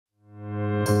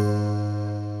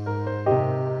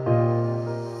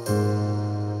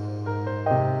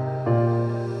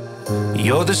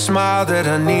You're the smile that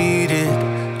I needed.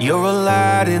 You're a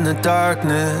light in the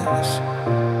darkness.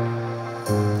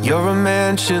 You're a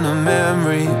mansion of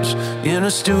memories in a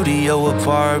studio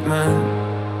apartment.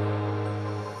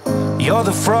 You're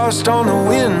the frost on the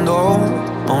window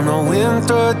on a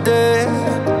winter day.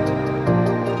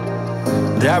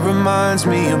 That reminds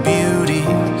me of beauty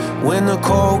when the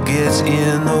cold gets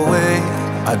in the way.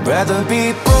 I'd rather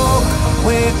be broke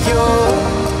with you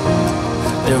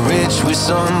than rich with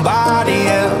somebody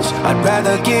else. I'd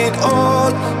rather get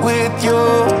old with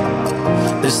you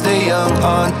than stay young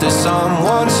under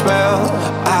someone's spell.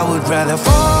 I would rather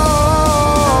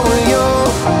fall with you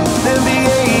than be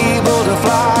able to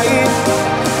fly.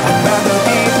 I'd rather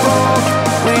be broke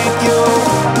with you.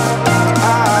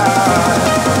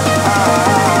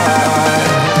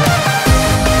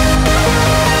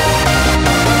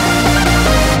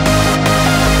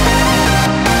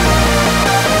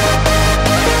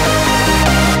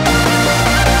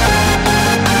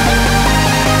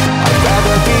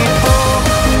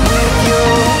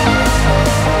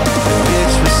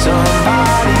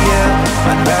 Somebody else.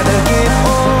 I'd rather get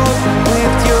old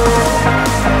with you,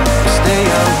 stay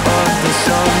up under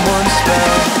someone's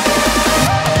spell.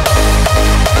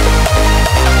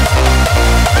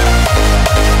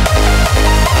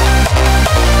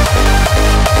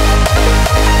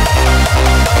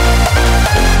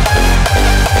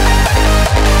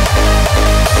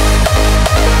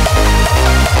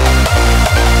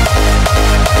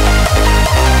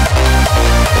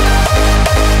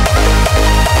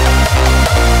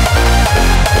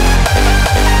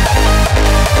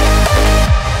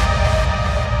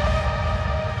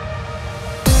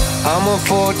 I'm a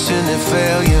fortunate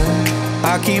failure.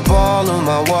 I keep all of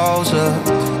my walls up.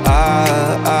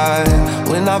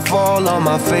 When I fall on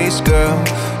my face, girl,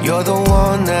 you're the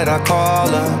one that I call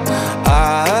up.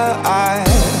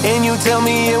 And you tell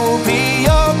me it will be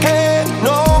okay.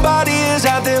 Nobody is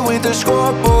out there with a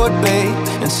scoreboard, babe.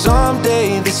 And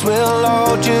someday this will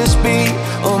all just be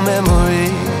a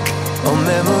memory, a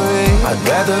memory. I'd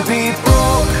rather be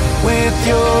broke with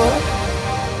you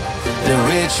than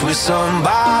rich with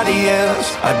somebody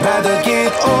else. I'd rather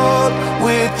get old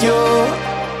with you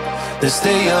than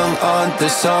stay young under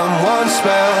someone's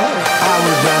spell. I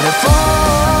would rather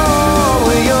fall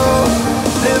with you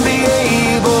than be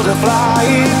able to fly.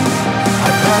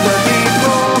 I'd rather be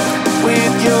broke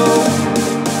with you.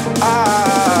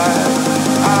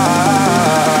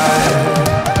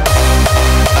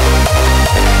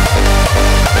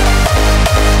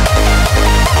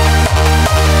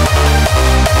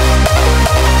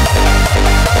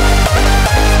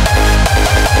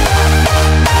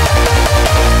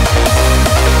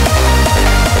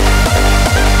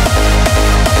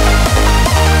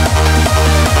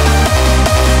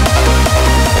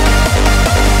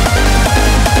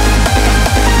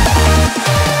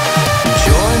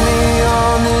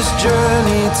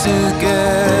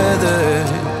 Together,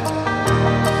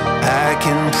 I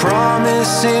can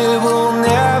promise it will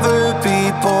never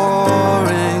be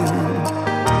boring.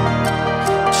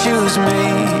 Choose me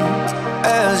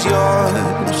as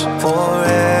yours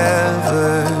forever,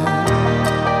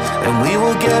 and we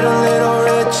will get a little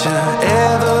richer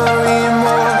every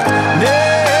morning.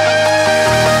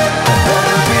 I'd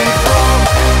rather be broke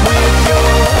with you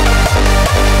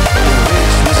than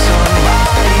rich with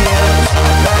somebody else.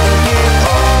 I'd rather get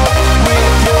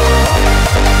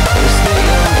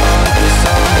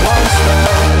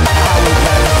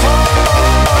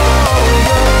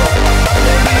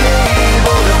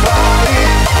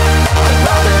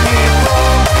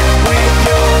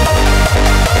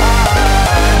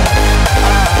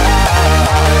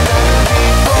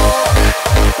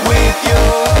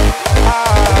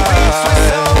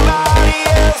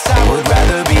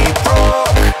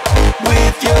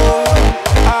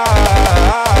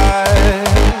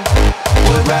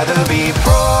be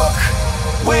broke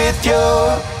with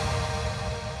you.